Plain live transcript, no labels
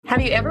Have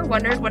you ever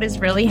wondered what is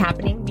really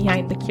happening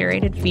behind the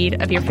curated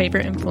feed of your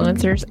favorite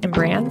influencers and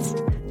brands?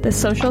 The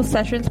Social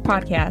Sessions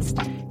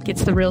podcast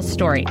gets the real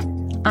story.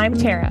 I'm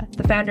Tara,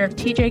 the founder of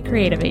TJ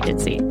Creative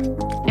Agency.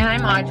 And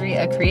I'm Audrey,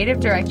 a creative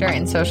director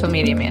and social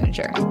media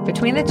manager.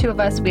 Between the two of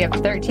us, we have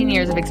 13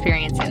 years of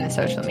experience in the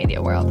social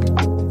media world.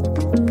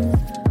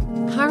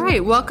 All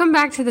right, welcome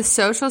back to the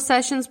Social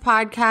Sessions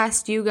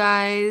podcast, you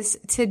guys.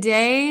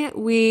 Today,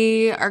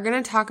 we are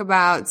going to talk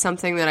about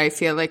something that I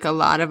feel like a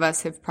lot of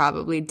us have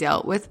probably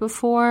dealt with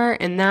before,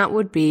 and that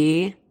would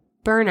be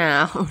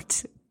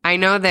burnout. I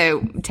know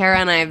that Tara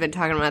and I have been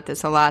talking about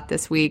this a lot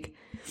this week.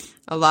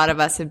 A lot of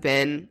us have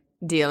been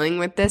dealing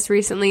with this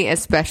recently,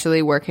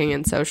 especially working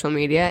in social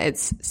media.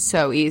 It's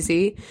so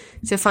easy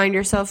to find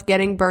yourself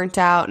getting burnt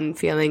out and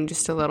feeling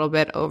just a little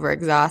bit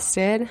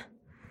overexhausted.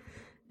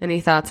 Any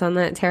thoughts on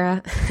that,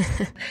 Tara?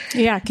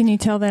 Yeah, can you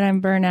tell that I'm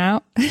burnt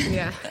out?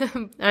 Yeah.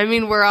 I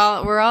mean, we're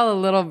all a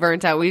little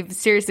burnt out.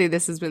 Seriously,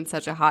 this has been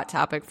such a hot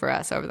topic for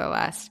us over the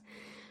last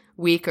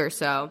week or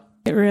so.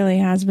 It really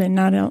has been.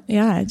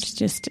 It's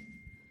just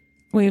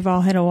we've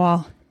all hit a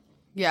wall.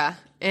 Yeah.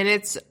 And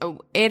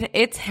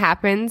it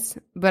happens,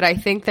 but I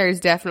think there's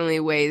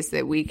definitely ways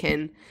that we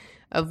can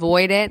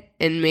avoid it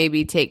and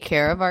maybe take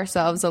care of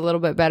ourselves a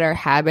little bit better,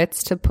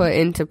 habits to put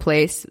into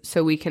place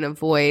so we can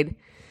avoid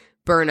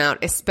burnout,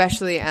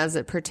 especially as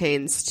it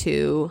pertains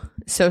to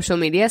social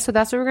media. So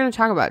that's what we're going to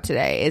talk about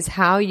today, is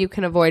how you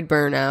can avoid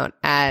burnout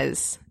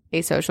as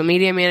a social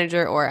media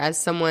manager or as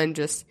someone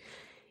just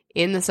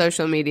in the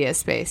social media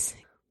space.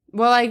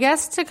 Well, I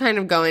guess to kind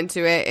of go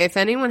into it, if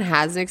anyone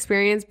has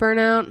experienced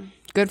burnout,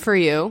 good for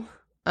you.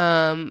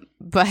 But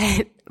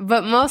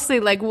mostly,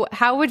 like,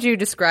 how would you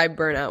describe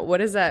burnout? What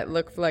does that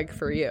look like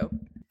for you?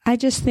 I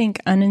just think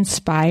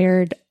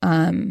uninspired,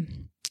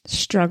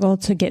 struggle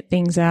to get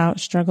things out,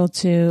 struggle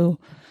to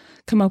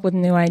come up with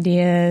new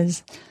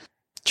ideas,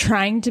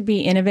 trying to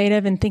be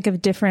innovative and think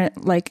of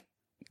different like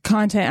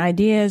content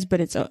ideas, but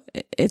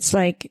it's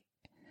like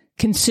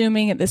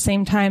consuming at the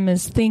same time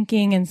as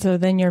thinking. And so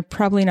then you're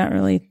probably not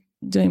really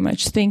doing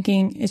much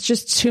thinking. It's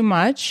just too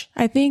much.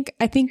 I think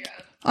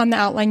on the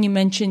outline you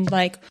mentioned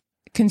like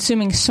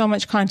consuming so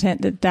much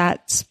content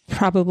that's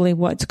probably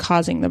what's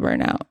causing the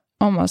burnout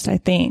almost, I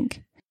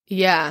think.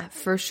 Yeah,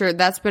 for sure.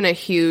 That's been a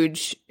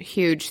huge,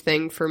 huge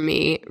thing for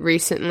me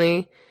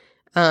recently.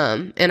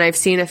 And I've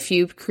seen a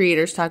few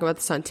creators talk about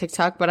this on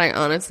TikTok, but I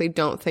honestly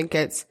don't think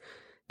it's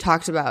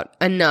talked about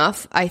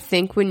enough. I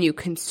think when you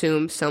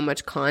consume so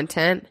much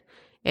content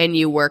and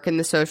you work in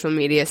the social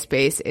media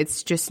space,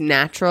 it's just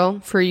natural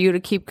for you to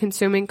keep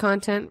consuming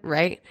content,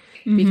 right?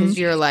 Mm-hmm. Because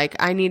you're like,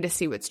 I need to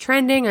see what's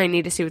trending. I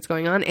need to see what's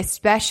going on,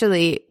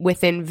 especially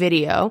within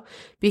video,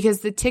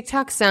 because the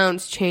TikTok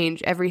sounds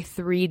change every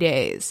 3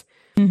 days.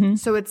 Mm-hmm.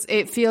 So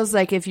it feels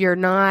like if you're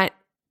not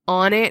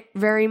on it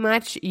very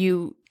much,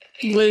 you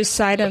lose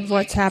sight of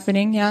what's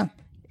happening. Yeah,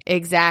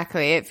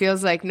 exactly. It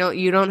feels like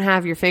you don't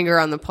have your finger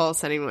on the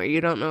pulse anymore. You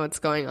don't know what's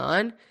going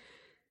on.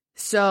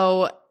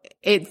 So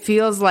it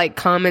feels like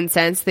common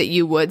sense that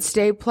you would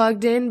stay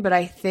plugged in. But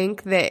I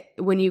think that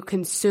when you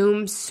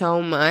consume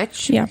so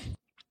much,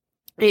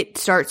 it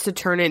starts to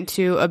turn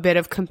into a bit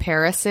of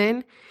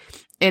comparison,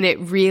 and it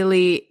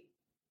really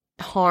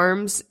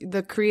harms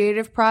the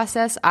creative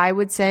process, I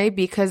would say,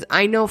 because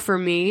I know for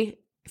me,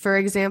 for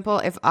example,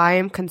 if I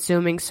am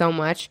consuming so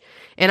much,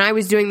 and I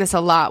was doing this a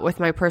lot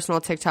with my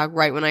personal TikTok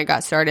right when I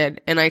got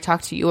started, and I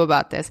talked to you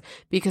about this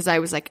because I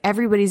was like,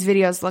 everybody's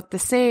videos look the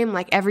same,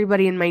 like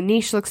everybody in my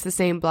niche looks the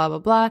same, blah, blah,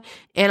 blah,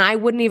 and I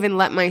wouldn't even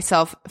let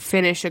myself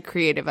finish a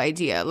creative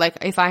idea. Like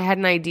if I had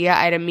an idea,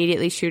 I'd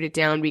immediately shoot it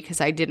down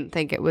because I didn't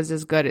think it was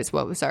as good as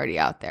what was already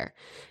out there,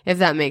 if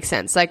that makes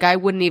sense. Like I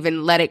wouldn't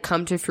even let it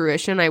come to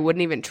fruition. I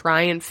wouldn't even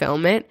try and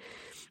film it.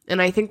 And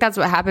I think that's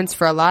what happens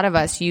for a lot of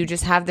us. You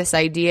just have this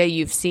idea.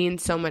 You've seen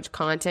so much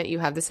content. You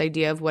have this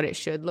idea of what it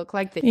should look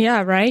like.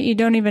 Yeah, right? You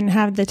don't even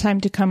have the time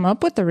to come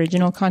up with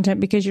original content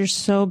because you're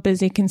so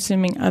busy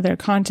consuming other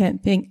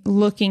content,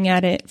 looking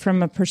at it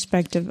from a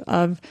perspective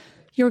of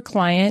your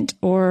client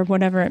or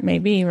whatever it may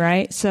be,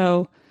 right?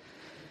 So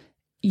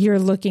you're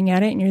looking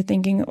at it and you're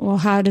thinking, well,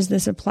 how does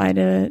this apply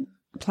to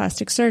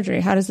plastic surgery?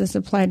 How does this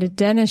apply to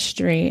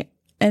dentistry?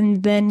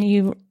 And then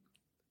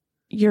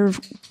you're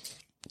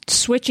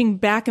switching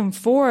back and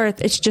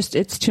forth. It's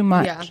too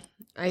much. Yeah.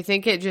 I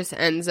think it just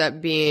ends up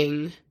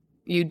being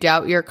you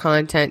doubt your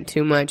content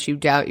too much. You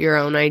doubt your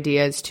own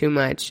ideas too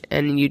much,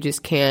 and you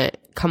just can't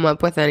come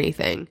up with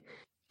anything.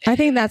 I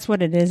think that's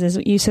what it is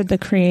you said the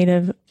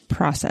creative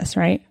process,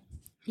 right?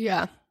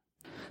 Yeah.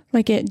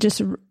 Like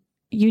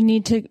you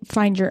need to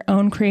find your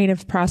own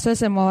creative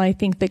process. And while I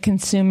think that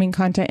consuming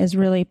content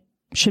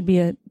should be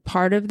a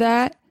part of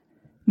that,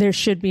 there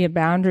should be a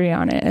boundary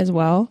on it as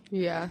well.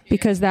 Yeah.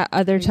 Because that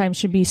other time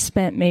should be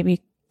spent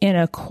maybe in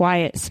a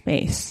quiet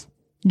space,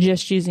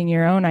 just using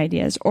your own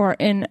ideas, or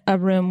in a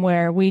room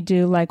where we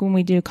do, like when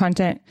we do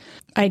content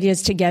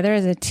ideas together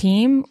as a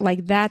team,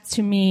 like that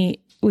to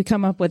me, we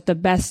come up with the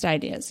best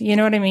ideas. You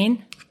know what I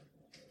mean?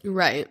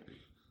 Right.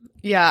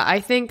 Yeah,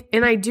 I think,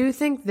 and I do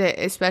think that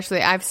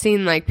especially I've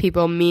seen like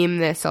people meme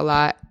this a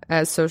lot,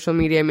 as social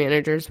media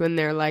managers when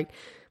they're like,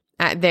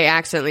 they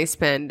accidentally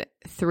spend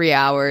 3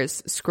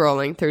 hours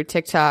scrolling through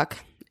TikTok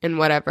and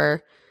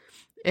whatever,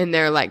 and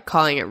they're like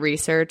calling it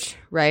research,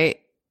 right?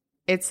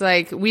 It's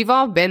like, we've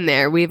all been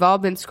there. We've all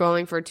been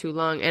scrolling for too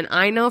long. And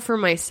I know for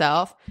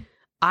myself,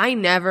 I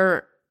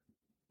never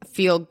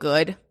feel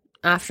good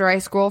after I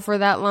scroll for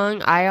that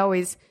long.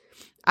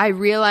 I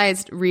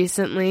realized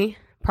recently,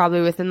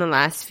 probably within the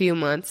last few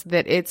months,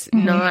 that it's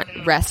not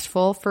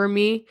restful for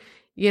me,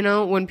 you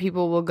know, when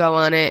people will go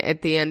on it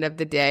at the end of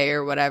the day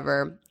or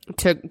whatever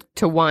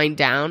to wind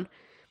down.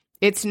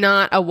 It's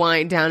not a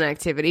wind down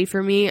activity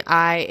for me.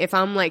 If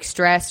I'm like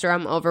stressed or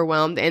I'm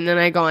overwhelmed and then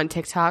I go on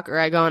TikTok or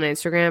I go on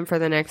Instagram for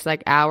the next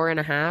like hour and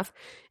a half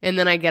and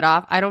then I get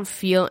off, I don't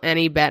feel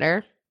any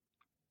better.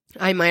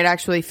 I might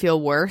actually feel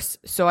worse.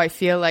 So I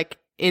feel like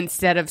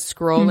instead of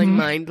scrolling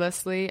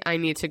mindlessly, I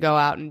need to go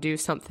out and do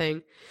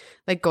something,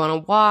 like go on a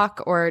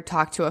walk or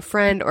talk to a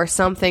friend or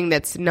something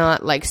that's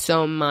not like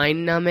so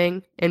mind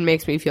numbing and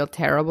makes me feel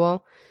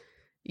terrible.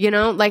 You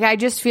know, like I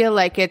just feel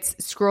like it's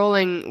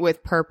scrolling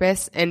with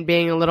purpose and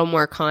being a little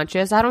more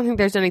conscious. I don't think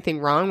there's anything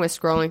wrong with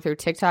scrolling through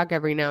TikTok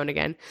every now and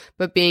again,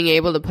 but being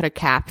able to put a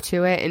cap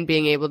to it and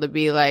being able to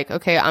be like,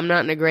 okay, I'm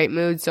not in a great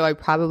mood, so I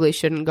probably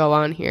shouldn't go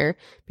on here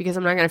because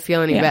I'm not going to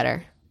feel any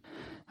better.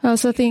 I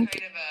also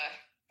think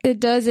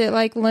it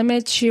like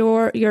limits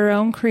your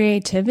own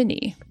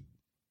creativity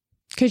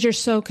because you're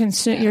so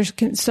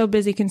so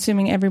busy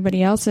consuming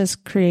everybody else's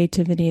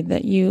creativity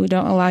that you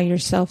don't allow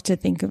yourself to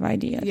think of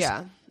ideas.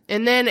 Yeah.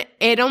 And then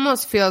it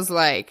almost feels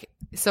like,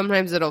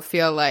 sometimes it'll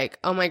feel like,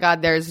 oh my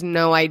God, there's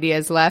no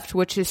ideas left,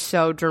 which is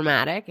so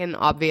dramatic and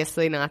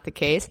obviously not the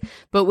case.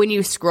 But when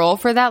you scroll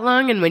for that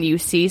long and when you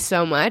see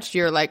so much,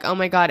 you're like, oh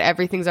my God,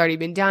 everything's already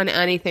been done.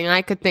 Anything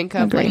I could think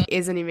of like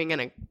isn't even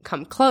going to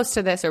come close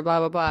to this or blah,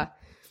 blah, blah.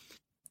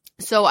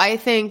 So I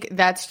think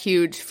that's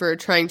huge for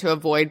trying to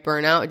avoid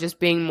burnout, just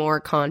being more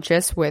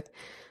conscious with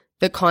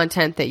the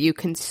content that you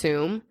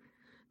consume.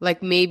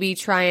 Like maybe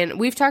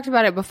we've talked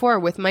about it before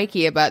with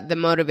Mikey about the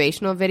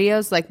motivational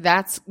videos. Like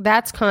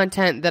that's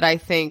content that I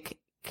think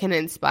can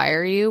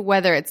inspire you,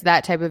 whether it's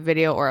that type of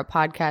video or a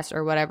podcast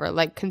or whatever.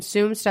 Like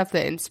consume stuff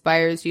that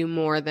inspires you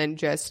more than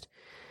just,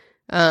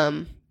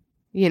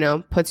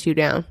 puts you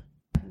down.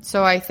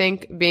 So I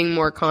think being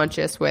more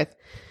conscious with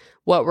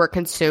what we're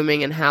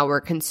consuming and how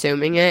we're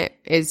consuming it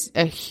is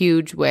a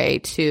huge way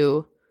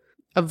to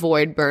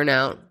avoid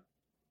burnout.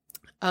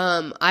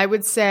 I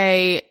would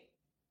say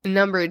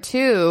number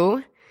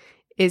 2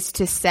 is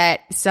to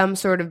set some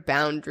sort of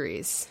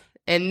boundaries.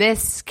 And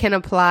this can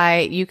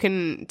apply, you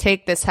can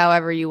take this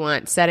however you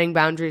want, setting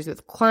boundaries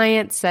with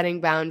clients, setting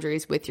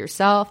boundaries with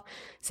yourself,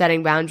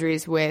 setting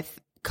boundaries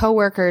with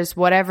coworkers,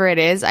 whatever it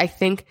is. I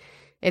think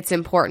it's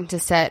important to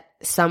set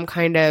some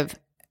kind of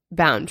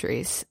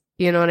boundaries.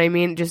 You know what I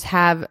mean? Just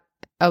have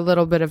a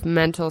little bit of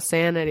mental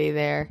sanity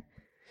there.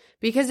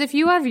 Because if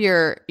you have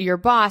your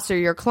boss or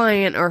your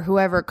client or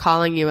whoever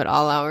calling you at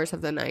all hours of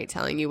the night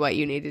telling you what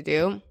you need to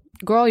do,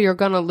 girl, you're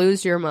going to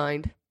lose your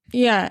mind.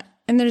 Yeah.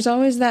 And there's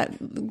always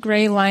that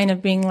gray line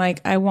of being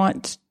like, I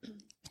want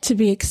to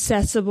be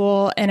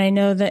accessible. And I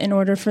know that in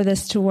order for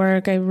this to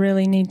work, I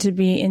really need to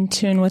be in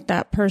tune with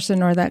that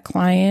person or that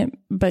client.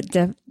 But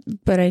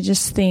I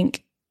just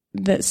think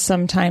that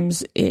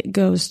sometimes it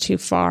goes too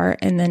far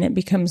and then it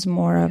becomes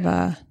more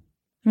of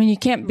you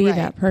can't be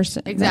that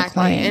person.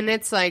 Exactly. And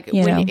it's like,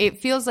 it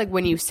feels like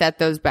when you set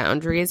those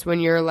boundaries, when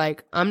you're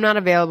like, I'm not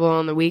available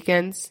on the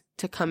weekends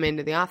to come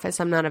into the office.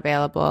 I'm not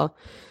available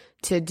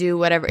to do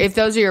whatever. If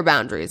those are your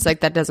boundaries,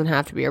 like that doesn't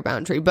have to be your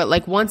boundary. But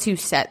like once you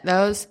set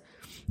those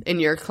and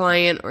your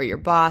client or your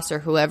boss or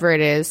whoever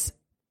it is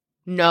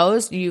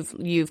knows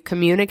you've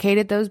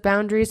communicated those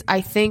boundaries,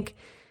 I think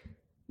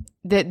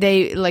that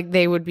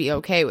they would be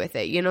okay with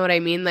it. You know what I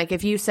mean? Like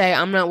if you say,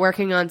 I'm not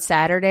working on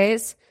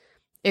Saturdays,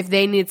 if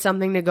they need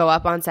something to go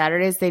up on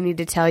Saturdays, they need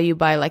to tell you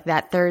by like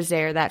that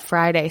Thursday or that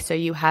Friday so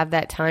you have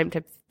that time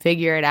to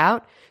figure it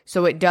out.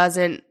 So it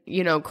doesn't,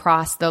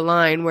 cross the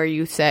line where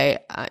you say,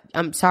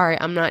 I'm sorry,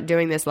 I'm not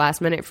doing this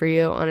last minute for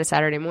you on a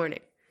Saturday morning.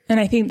 And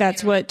I think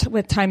that's what,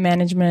 with time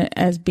management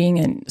as being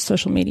a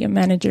social media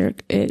manager,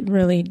 it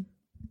really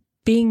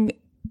being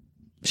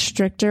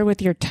stricter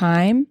with your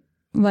time,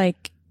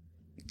 like,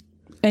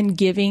 and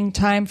giving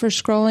time for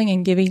scrolling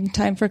and giving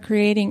time for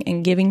creating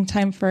and giving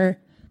time for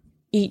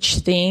each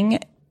thing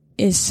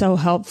is so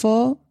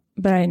helpful,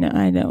 but I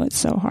know it's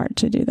so hard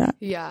to do that.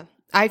 Yeah.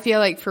 I feel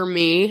like for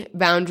me,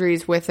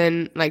 boundaries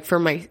within, like for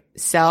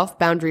myself,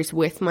 boundaries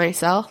with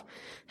myself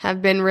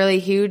have been really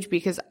huge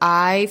because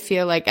I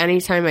feel like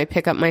anytime I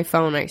pick up my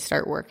phone, I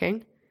start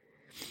working.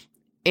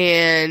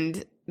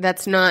 And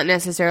that's not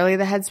necessarily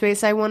the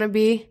headspace I want to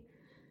be.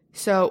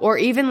 So, or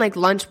even like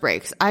lunch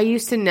breaks. I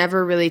used to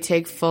never really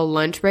take full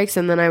lunch breaks,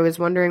 and then I was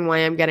wondering why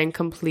I'm getting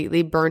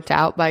completely burnt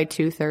out by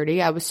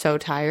 2:30. I was so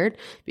tired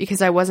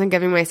because I wasn't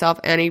giving myself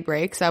any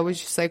breaks. I was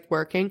just like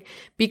working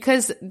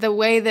because the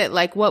way that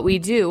like what we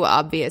do,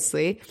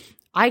 obviously,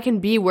 I can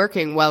be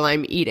working while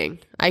I'm eating.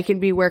 I can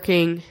be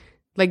working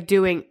like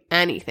doing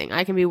anything.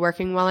 I can be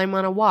working while I'm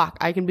on a walk.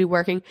 I can be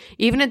working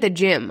even at the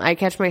gym. I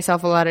catch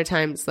myself a lot of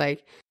times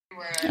like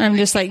I'm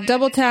just like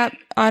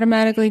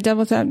automatically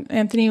double tap.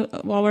 Anthony,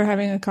 while we're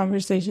having a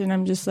conversation,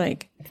 I'm just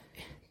like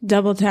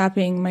double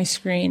tapping my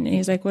screen. And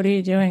he's like, what are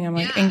you doing? I'm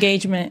like,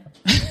 engagement.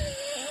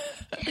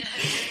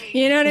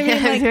 You know what I mean?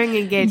 I'm Like, doing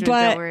engagement.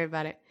 Don't worry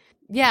about it.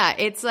 Yeah,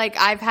 it's like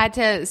I've had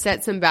to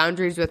set some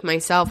boundaries with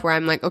myself where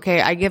I'm like,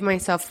 okay, I give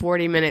myself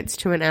 40 minutes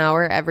to an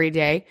hour every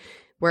day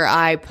where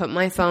I put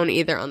my phone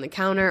either on the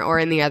counter or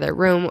in the other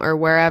room or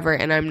wherever,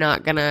 and I'm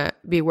not going to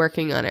be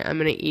working on it. I'm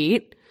going to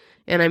eat,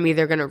 and I'm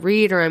either going to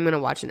read or I'm going to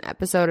watch an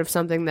episode of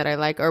something that I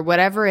like or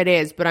whatever it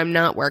is, but I'm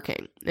not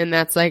working. And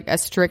that's like a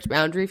strict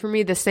boundary for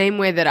me, the same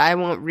way that I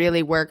won't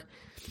really work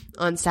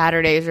on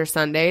Saturdays or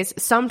Sundays.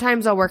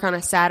 Sometimes I'll work on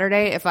a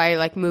Saturday if I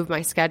like move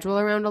my schedule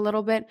around a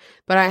little bit,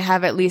 but I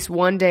have at least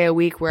one day a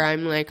week where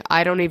I'm like,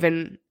 I don't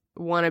even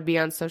want to be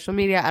on social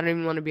media. I don't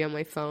even want to be on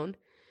my phone.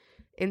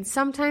 And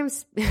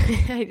sometimes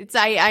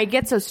I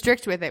get so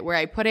strict with it where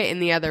I put it in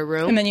the other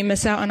room. And then you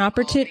miss out on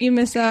opportunity. You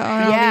miss out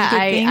on all these good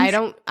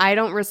things. I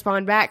don't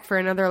respond back for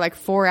another like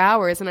 4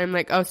 hours. And I'm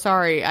like, oh,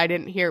 sorry, I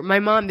didn't hear. My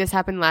mom, this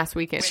happened last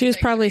weekend. She was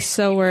probably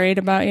so worried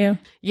about you.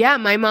 Yeah,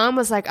 my mom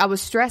was like, I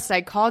was stressed.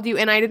 I called you.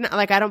 And I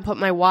don't put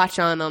my watch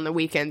on the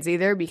weekends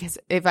either, because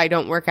if I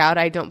don't work out,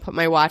 I don't put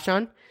my watch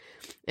on.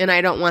 And I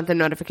don't want the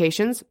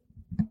notifications.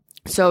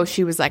 So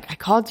she was like, I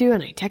called you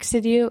and I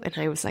texted you. And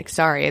I was like,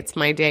 sorry, it's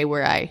my day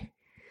where I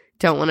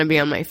don't want to be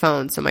on my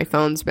phone. So my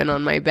phone's been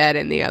on my bed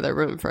in the other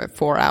room for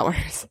 4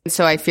 hours.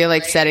 So I feel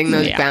like setting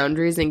those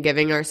boundaries and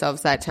giving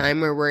ourselves that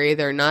time where we're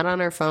either not on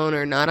our phone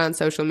or not on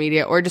social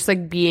media or just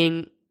like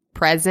being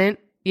present,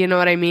 you know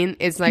what I mean,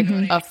 is like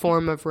a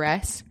form of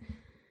rest.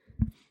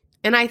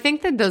 And I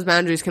think that those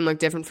boundaries can look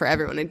different for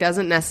everyone. It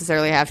doesn't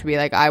necessarily have to be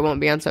like, I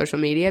won't be on social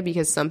media,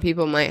 because some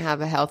people might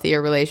have a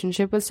healthier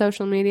relationship with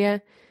social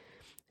media.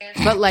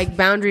 But like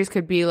boundaries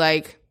could be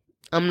like,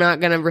 I'm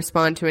not going to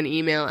respond to an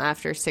email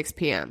after 6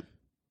 p.m.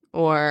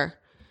 Or,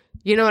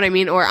 you know what I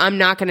mean? Or I'm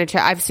not going to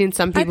check. I've seen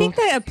some people. I think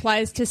that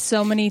applies to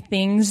so many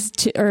things,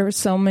 or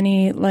so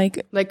many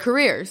like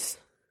careers.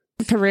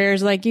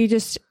 Like you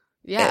just,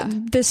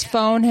 this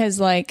phone has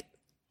like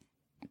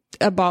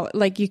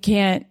you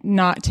can't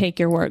not take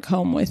your work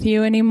home with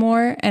you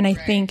anymore. And I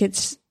think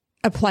it's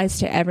applies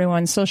to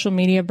everyone. Social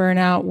media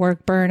burnout,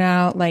 work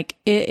burnout, like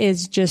it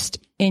is just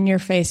in your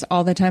face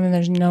all the time and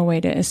there's no way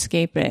to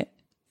escape it.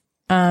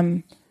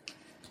 I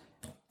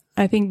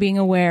think being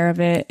aware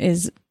of it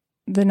is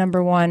the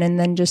number one, and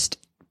then just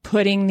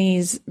putting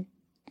these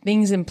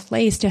things in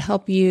place to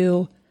help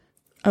you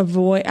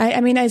avoid.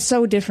 I mean, it's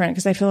so different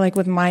because I feel like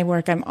with my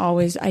work, I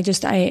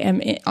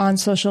am on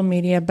social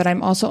media, but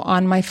I'm also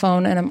on my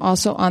phone, and I'm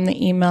also on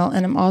the email,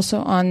 and I'm also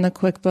on the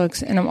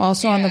QuickBooks, and I'm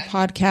also on the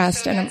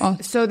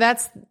podcast. So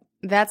that's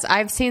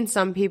I've seen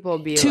some people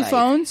be two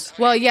phones.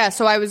 Well, yeah.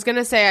 So I was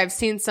gonna say I've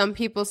seen some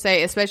people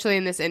say, especially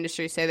in this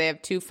industry, say they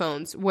have two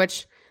phones,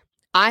 which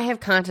I have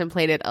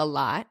contemplated a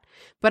lot.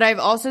 But I've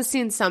also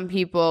seen some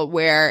people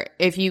where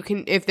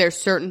if there's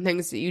certain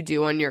things that you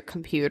do on your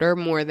computer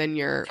more than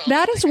your phone.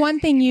 That is one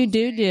thing you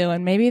do,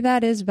 and maybe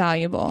that is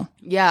valuable.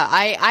 Yeah,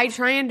 I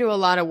try and do a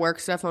lot of work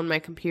stuff on my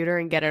computer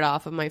and get it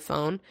off of my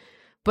phone.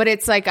 But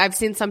it's like I've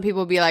seen some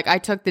people be like, I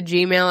took the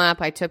Gmail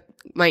app, I took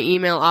my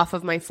email off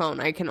of my phone.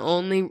 I can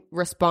only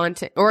respond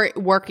to, or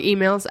work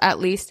emails at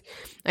least.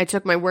 I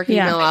took my work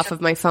email off of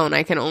my phone.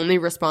 I can only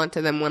respond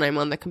to them when I'm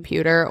on the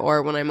computer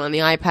or when I'm on the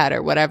iPad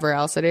or whatever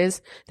else it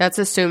is. That's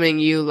assuming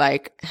you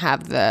like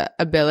have the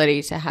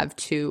ability to have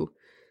two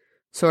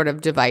sort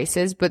of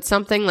devices, but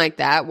something like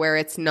that where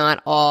it's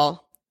not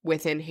all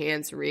within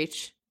hand's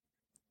reach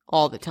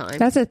all the time.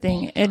 That's a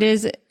thing. It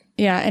is.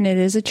 Yeah, and it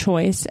is a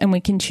choice, and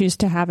we can choose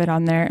to have it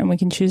on there, and we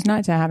can choose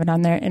not to have it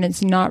on there, and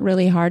it's not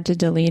really hard to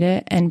delete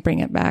it and bring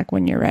it back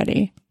when you're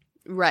ready.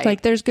 Right.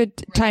 Like, there's good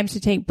times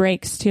to take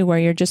breaks, too, where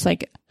you're just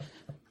like,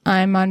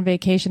 I'm on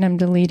vacation, I'm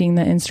deleting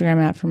the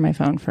Instagram app from my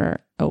phone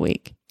for a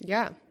week.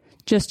 Yeah.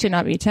 Just to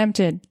not be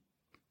tempted.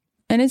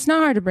 And it's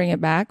not hard to bring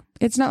it back.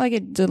 It's not like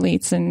it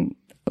deletes and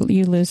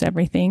you lose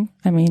everything.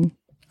 I mean,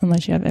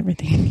 unless you have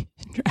everything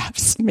in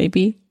drafts,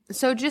 maybe.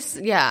 So just,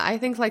 I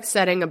think like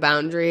setting a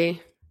boundary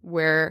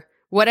where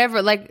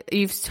whatever, like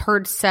you've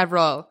heard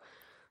several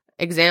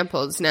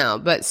examples now,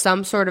 but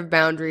some sort of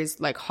boundaries,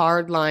 like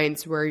hard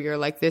lines where you're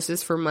like, this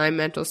is for my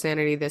mental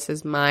sanity, this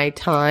is my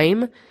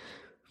time.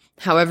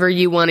 However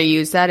you want to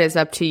use that is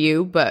up to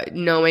you, but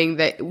knowing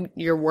that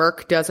your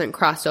work doesn't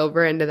cross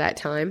over into that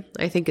time,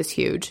 I think is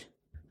huge.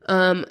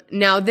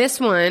 Now this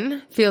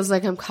one feels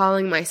like I'm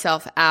calling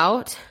myself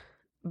out,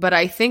 but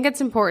I think it's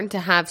important to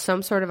have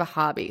some sort of a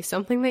hobby,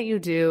 something that you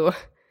do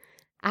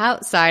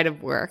outside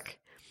of work.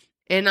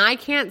 And I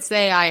can't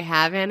say I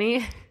have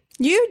any.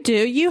 You do.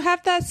 You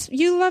have that.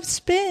 You love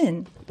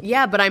spin.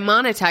 Yeah, but I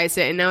monetized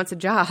it and now it's a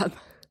job.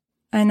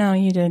 I know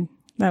you did.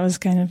 That was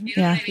kind of,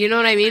 You know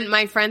what I mean?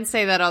 My friends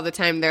say that all the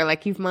time. They're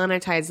like, you've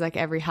monetized like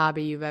every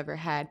hobby you've ever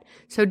had.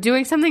 So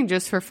doing something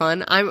just for fun.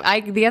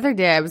 The other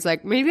day I was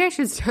like, maybe I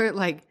should start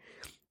like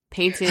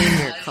painting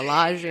or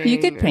collaging. You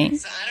could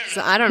paint.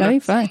 So I don't That'd know. be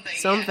fun.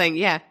 Something,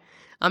 yeah.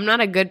 I'm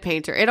not a good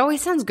painter. It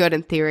always sounds good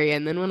in theory,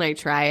 and then when I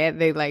try it,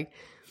 they like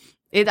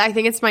it. I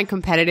think it's my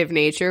competitive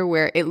nature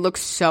where it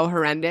looks so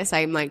horrendous.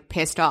 I'm like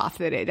pissed off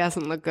that it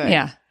doesn't look good.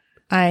 Yeah,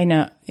 I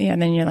know. Yeah,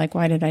 then you're like,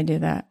 why did I do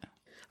that?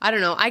 I don't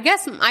know. I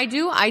guess I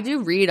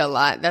do read a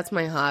lot. That's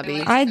my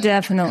hobby. I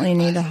definitely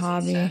need a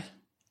hobby. I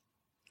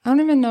don't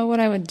even know what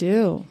I would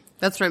do.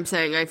 That's what I'm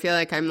saying. I feel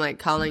like I'm like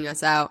calling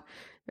us out,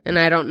 and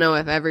I don't know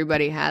if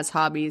everybody has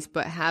hobbies,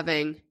 but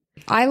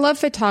I love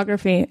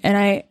photography,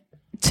 and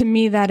to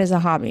me that is a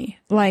hobby.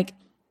 Like,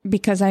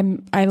 because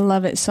I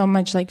love it so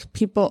much. Like,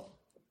 people,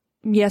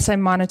 yes, I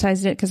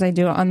monetized it because I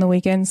do it on the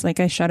weekends. Like,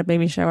 I shot a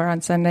baby shower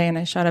on Sunday, and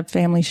I shot a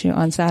family shoot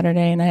on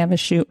Saturday, and I have a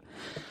shoot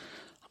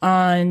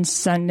on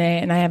Sunday,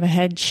 and I have a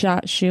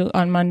headshot shoot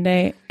on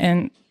Monday.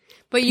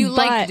 But you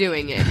like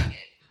doing it.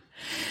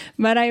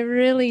 But I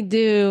really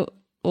do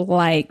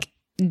like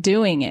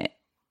doing it.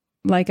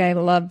 Like, I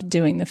love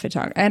doing the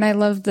photography, and I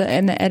love the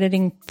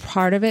editing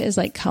part of it is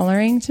like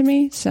coloring to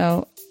me.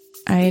 So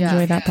I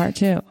enjoy that part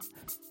too.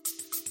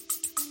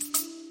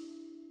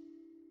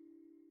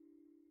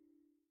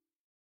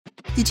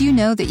 Did you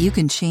know that you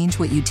can change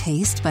what you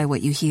taste by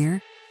what you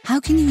hear? How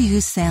can you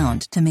use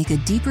sound to make a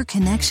deeper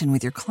connection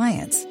with your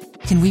clients?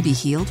 Can we be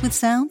healed with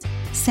sound?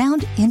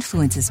 Sound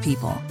influences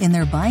people in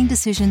their buying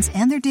decisions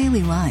and their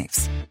daily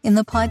lives. In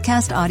the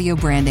podcast Audio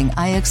Branding,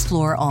 I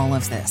explore all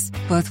of this,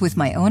 both with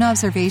my own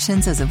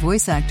observations as a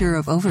voice actor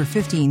of over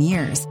 15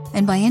 years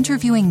and by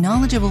interviewing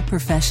knowledgeable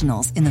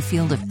professionals in the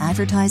field of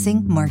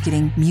advertising,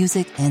 marketing,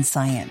 music, and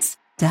science.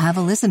 To have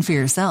a listen for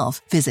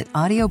yourself, visit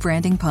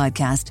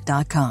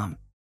audiobrandingpodcast.com.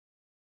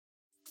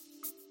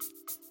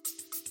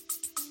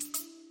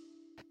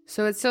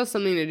 So it's still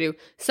something to do.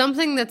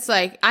 Something that's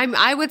like,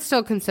 I would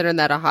still consider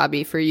that a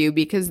hobby for you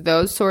because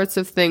those sorts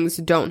of things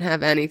don't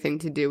have anything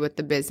to do with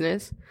the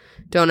business,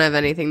 don't have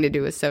anything to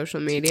do with social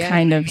media.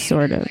 Kind of,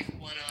 sort of.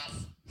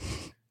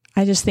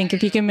 I just think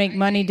if you can make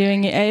money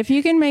doing it, if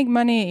you can make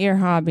money at your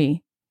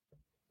hobby,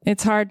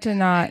 it's hard to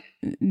not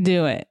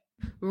do it.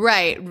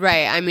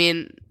 Right. I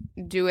mean,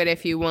 do it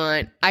if you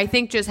want. I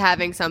think just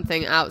having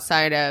something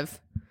outside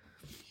of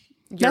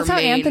your That's how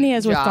main Anthony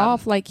is with job.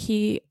 golf. Like,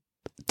 he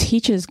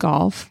teaches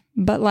golf,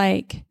 but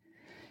like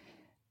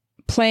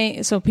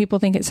play, so people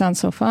think it sounds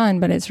so fun,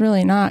 but it's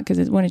really not,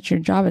 because when it's your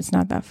job, it's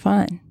not that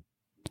fun,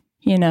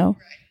 you know?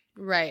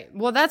 Right.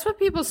 Well, that's what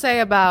people say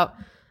about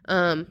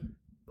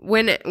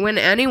when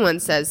anyone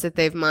says that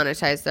they've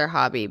monetized their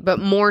hobby, but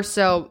more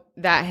so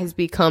that has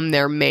become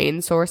their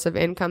main source of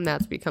income.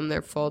 That's become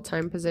their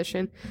full-time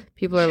position.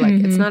 People are like,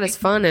 it's not as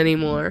fun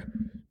anymore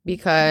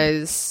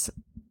because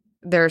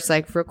there's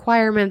like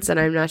requirements and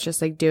I'm not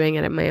just like doing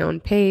it at my own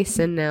pace.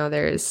 And now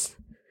there's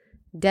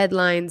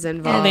deadlines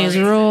involved. All these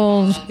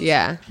rules.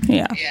 Yeah.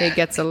 Yeah. It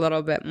gets a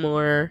little bit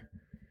more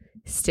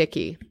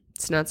sticky.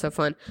 It's not so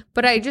fun.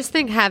 But I just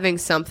think having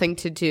something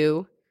to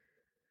do,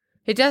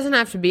 it doesn't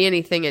have to be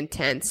anything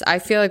intense. I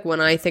feel like when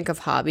I think of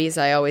hobbies,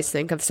 I always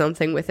think of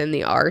something within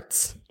the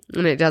arts.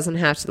 And it doesn't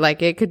have to,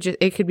 like, it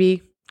could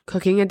be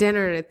cooking a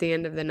dinner at the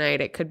end of the night.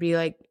 It could be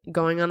like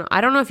going on,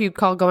 I don't know if you'd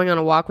call going on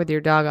a walk with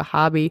your dog a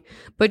hobby,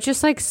 but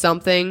just like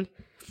something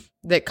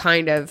that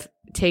kind of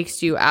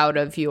takes you out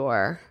of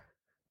your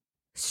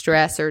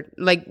stress or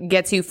like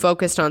gets you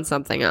focused on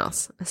something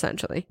else,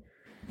 essentially.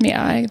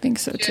 Yeah, I think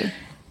so too.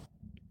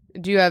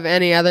 Do you have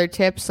any other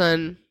tips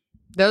on,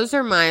 those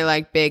are my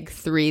like big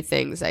three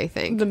things, I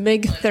think. The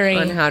big three.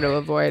 On how to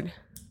avoid.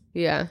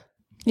 Yeah.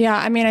 Yeah,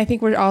 I mean, I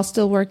think we're all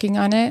still working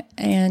on it.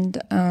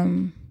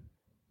 And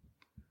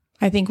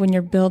I think when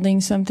you're building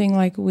something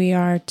like we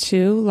are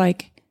too,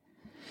 like,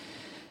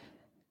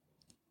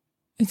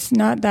 it's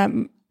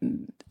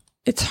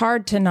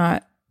hard to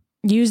not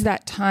use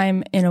that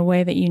time in a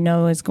way that you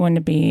know is going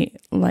to be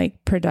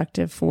like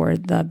productive for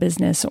the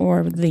business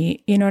or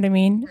you know what I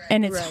mean?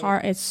 And it's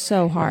hard. It's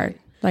so hard.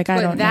 Like,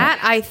 I don't know. That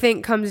I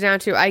think comes down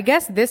to, I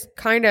guess this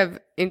kind of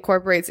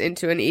incorporates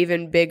into an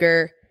even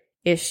bigger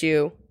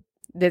issue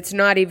that's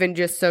not even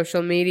just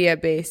social media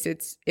based.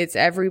 It's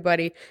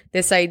everybody.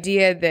 This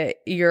idea that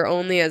you're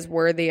only as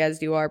worthy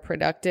as you are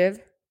productive.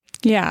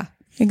 Yeah,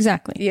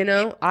 exactly. You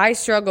know, I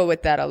struggle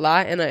with that a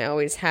lot, and I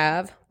always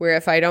have, where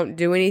if I don't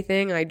do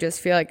anything, I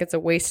just feel like it's a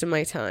waste of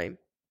my time,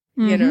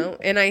 you know?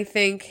 And I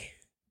think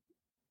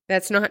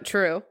that's not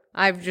true.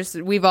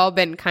 We've all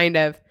been kind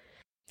of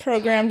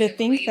programmed to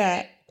think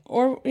that,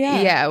 or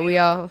yeah, we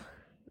all,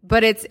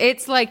 but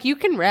it's like you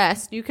can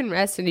rest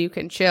and you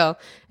can chill.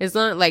 It's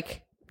not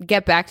like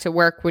get back to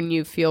work when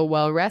you feel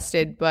well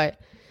rested, but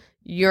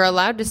you're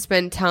allowed to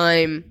spend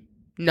time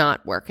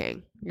not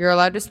working. You're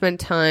allowed to spend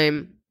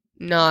time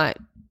not,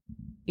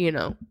 you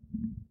know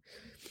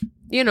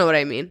what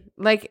I mean?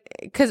 Like,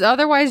 because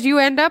otherwise you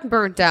end up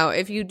burnt out.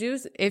 If you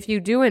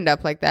do end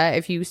up like that,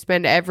 if you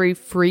spend every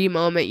free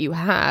moment you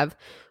have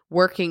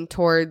working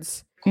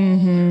towards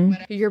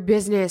your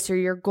business or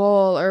your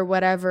goal or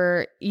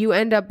whatever, you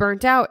end up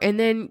burnt out, and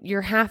then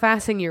you're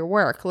half-assing your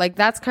work. Like,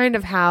 that's kind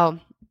of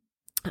how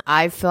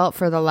I've felt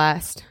for the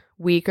last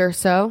week or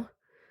so.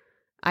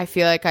 I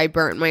feel like I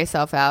burnt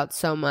myself out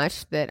so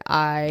much that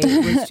I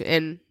was,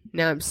 and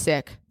now I'm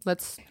sick.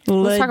 Let's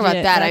talk about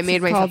that. That's I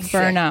made myself sick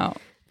burnout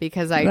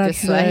because I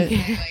just like,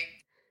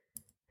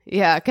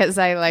 yeah, because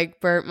I like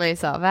burnt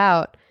myself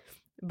out.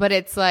 But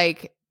it's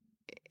like,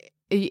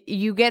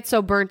 you get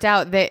so burnt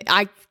out that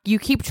you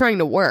keep trying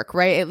to work,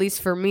 right? At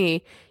least for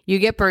me, you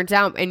get burnt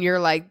out and you're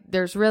like,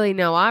 there's really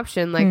no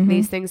option. Like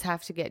these things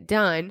have to get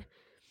done.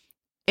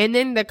 And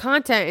then the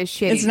content is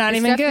shitty. It's not the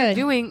even stuff good.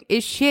 You're doing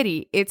is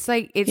shitty. It's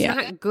like, it's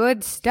not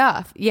good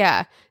stuff.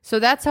 Yeah. So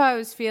that's how I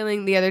was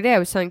feeling the other day. I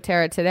was telling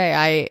Tara today,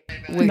 I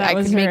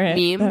could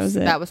make memes.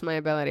 That was my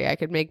ability. I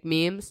could make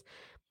memes.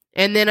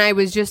 And then I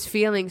was just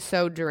feeling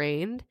so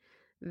drained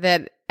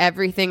that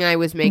everything I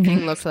was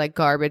making looked like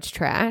garbage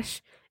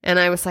trash. And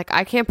I was like,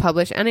 I can't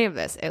publish any of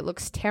this. It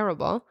looks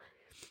terrible.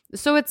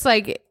 So it's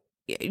like,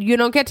 you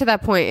don't get to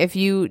that point if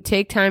you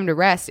take time to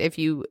rest, if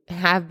you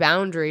have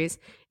boundaries,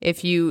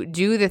 if you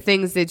do the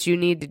things that you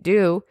need to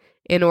do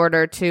in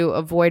order to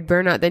avoid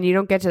burnout, then you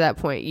don't get to that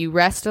point. You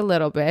rest a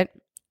little bit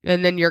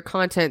and then your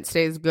content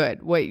stays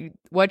good.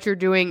 What you're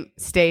doing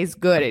stays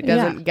good. It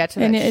doesn't get to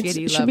that shitty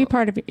level. It should be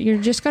part of it.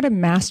 You just got to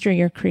master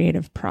your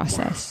creative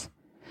process.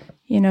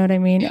 You know what I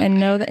mean? Yeah. And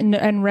know that,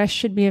 and rest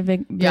should be a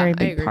very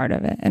big part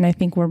of it. And I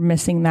think we're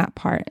missing that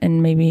part.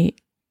 And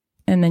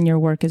then your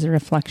work is a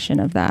reflection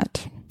of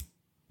that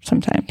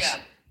sometimes. Yeah.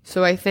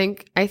 So I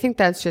think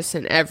that's just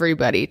an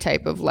everybody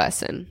type of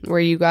lesson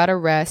where you got to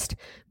rest,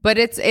 but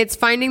it's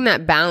finding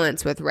that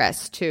balance with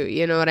rest too.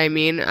 You know what I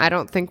mean? I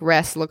don't think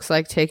rest looks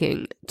like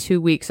taking 2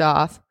 weeks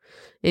off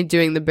and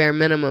doing the bare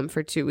minimum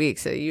for 2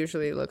 weeks. It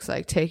usually looks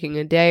like taking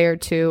a day or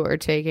two or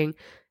taking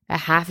a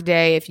half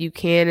day if you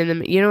can.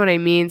 And you know what I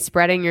mean?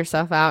 Spreading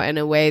yourself out in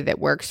a way that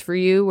works for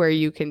you where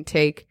you can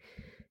take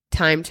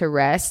time to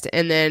rest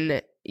and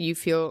then you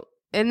feel,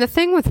 and the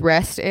thing with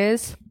rest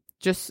is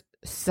just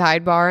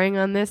sidebarring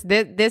on this.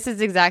 This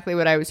is exactly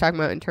what I was talking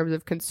about in terms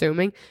of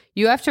consuming.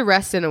 You have to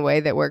rest in a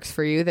way that works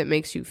for you, that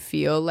makes you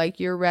feel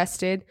like you're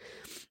rested.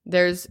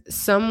 There's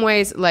some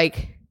ways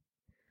like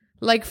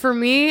for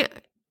me,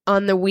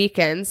 on the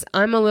weekends,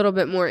 I'm a little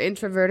bit more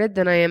introverted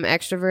than I am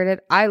extroverted.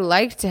 I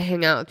like to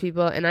hang out with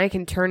people and I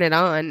can turn it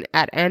on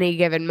at any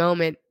given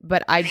moment,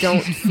 but I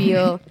don't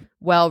feel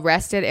well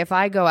rested. If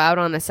I go out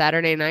on a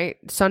Saturday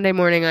night, Sunday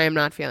morning, I am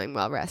not feeling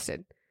well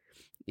rested.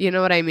 You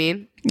know what I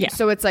mean? Yeah.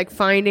 So it's like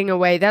finding a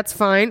way, that's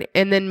fine.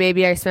 And then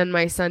maybe I spend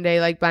my Sunday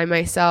like by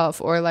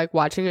myself or like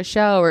watching a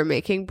show or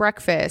making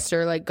breakfast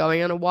or like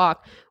going on a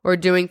walk or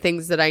doing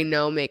things that I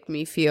know make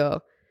me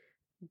feel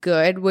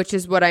good, which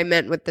is what I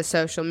meant with the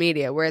social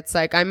media, where it's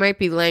like I might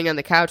be laying on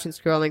the couch and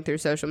scrolling through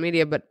social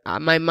media, but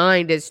my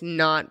mind is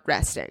not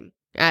resting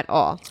at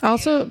all.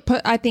 Also,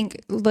 I think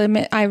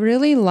I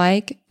really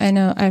like, I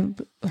know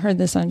I've heard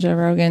this on Joe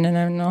Rogan and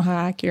I don't know how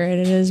accurate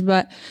it is,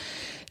 but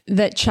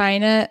that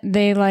China,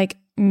 they like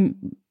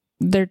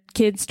their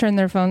kids turn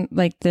their phone,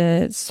 like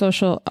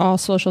all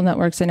social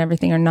networks and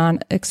everything are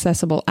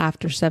non-accessible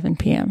after 7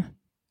 p.m.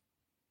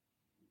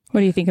 What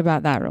do you think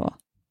about that rule?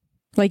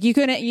 Like you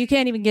can't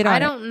even get on. I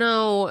don't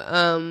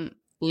know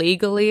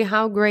legally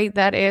how great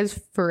that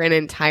is for an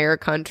entire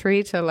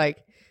country to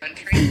like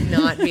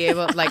not be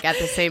able like at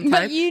the same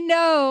time.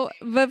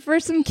 But for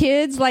some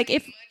kids, like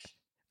if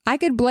I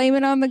could blame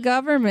it on the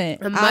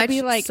government, I'd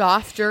be like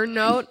softer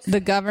note. The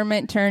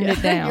government turned it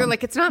down. You're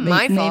like, it's not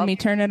my fault. Made me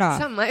turn it off.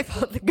 It's not my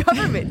fault. The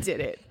government did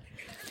it.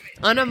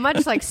 On a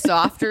much like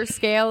softer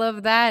scale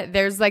of that,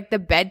 there's like the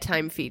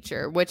bedtime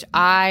feature, which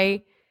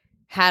I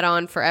had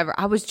on forever.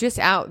 I was just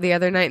out the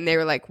other night and they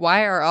were like,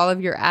 why are all of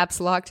your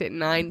apps locked at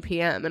 9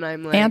 p.m.? And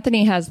I'm like,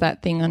 Anthony has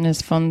that thing on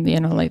his phone,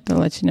 like to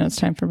let you know it's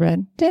time for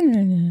bed.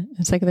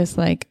 It's like this,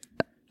 like,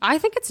 I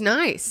think it's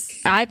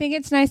nice. I think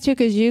it's nice too,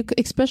 because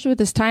especially with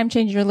this time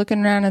change, you're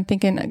looking around and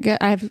thinking,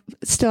 I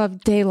still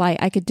have daylight.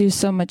 I could do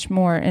so much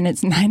more. And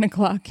it's 9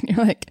 o'clock and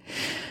you're like,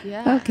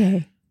 yeah,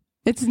 okay.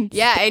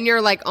 And you're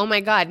like, oh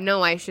my God,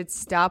 no, I should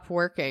stop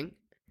working.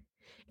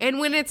 And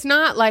when it's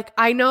not, like,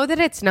 I know that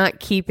it's not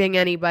keeping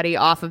anybody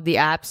off of the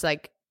apps,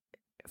 like,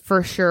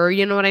 for sure.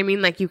 You know what I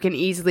mean? Like, you can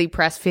easily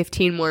press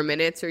 15 more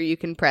minutes or you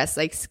can press,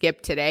 like,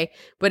 skip today.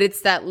 But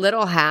it's that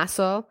little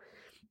hassle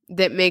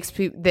that makes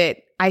people,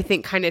 that I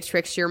think kind of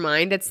tricks your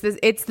mind. It's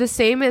the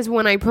same as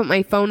when I put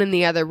my phone in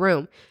the other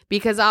room.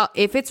 Because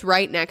if it's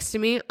right next to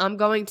me, I'm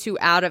going to,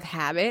 out of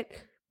habit,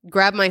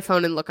 grab my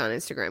phone and look on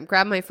Instagram.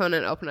 Grab my phone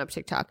and open up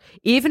TikTok.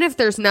 Even if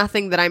there's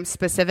nothing that I'm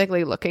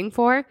specifically looking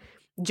for,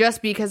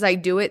 just because I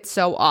do it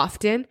so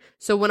often.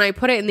 So when I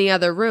put it in the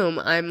other room,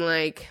 I'm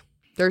like,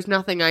 there's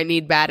nothing I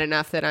need bad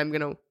enough that I'm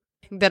going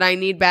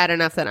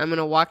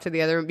to walk to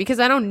the other room, because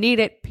I don't need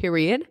it,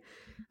 period.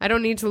 I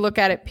don't need to look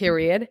at it,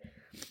 period.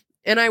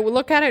 And I will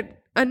look at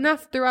it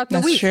enough throughout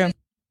the week. That's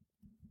true.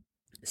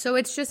 So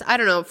it's just, I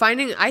don't know,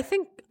 I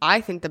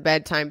think the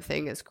bedtime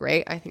thing is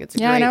great. I think it's a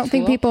great I don't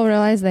think people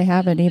realize they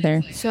have it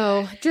either.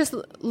 So just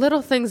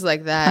little things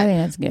like that. I think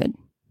that's good.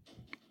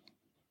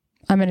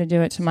 I'm going to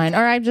do it to mine.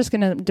 Or I'm just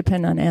going to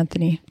depend on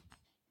Anthony.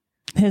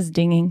 His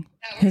dinging.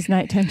 His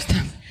nighttime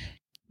stuff.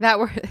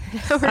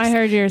 I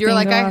heard yours. You're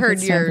like, I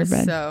heard yours.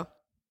 So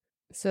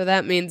So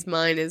that means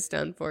mine is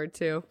done for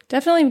too.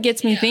 Definitely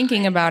gets me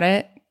thinking about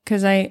it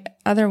because I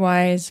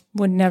otherwise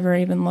would never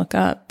even look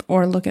up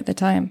or look at the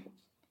time.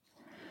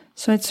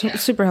 So it's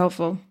super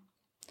helpful.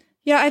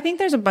 Yeah, I think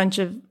there's a bunch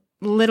of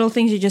little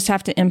things you just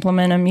have to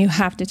implement them. You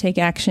have to take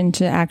action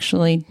to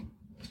actually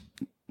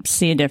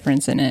see a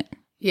difference in it.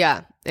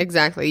 Yeah,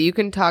 exactly. You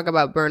can talk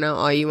about burnout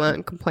all you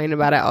want, complain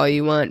about it all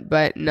you want,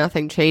 but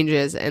nothing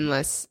changes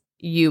unless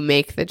you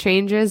make the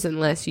changes,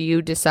 unless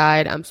you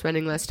decide I'm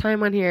spending less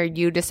time on here.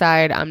 You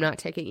decide I'm not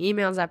taking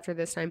emails after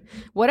this time.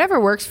 Whatever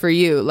works for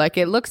you. Like,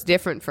 it looks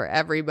different for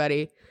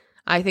everybody.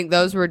 I think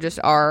those were just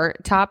our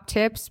top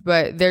tips,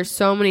 but there's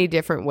so many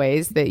different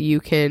ways that you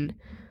can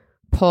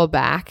pull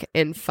back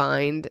and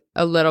find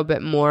a little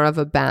bit more of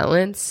a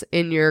balance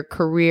in your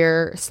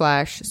career /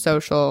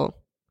 social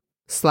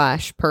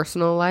 /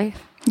 personal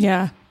life.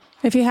 Yeah.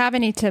 If you have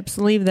any tips,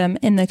 leave them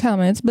in the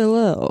comments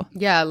below.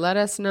 Yeah, let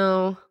us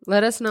know.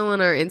 Let us know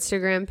on our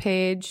Instagram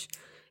page.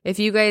 If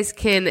you guys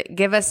can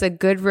give us a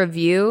good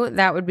review,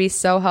 that would be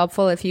so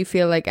helpful. If you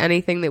feel like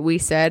anything that we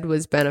said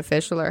was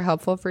beneficial or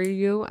helpful for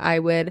you, I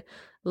would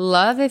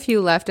love if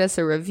you left us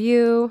a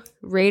review,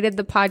 rated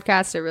the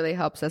podcast. It really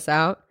helps us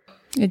out.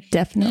 It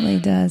definitely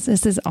does.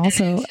 This is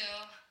also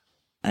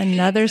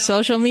another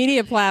social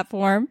media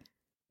platform.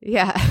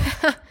 Yeah.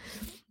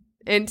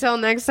 Until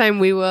next time,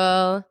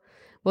 we'll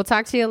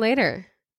talk to you later.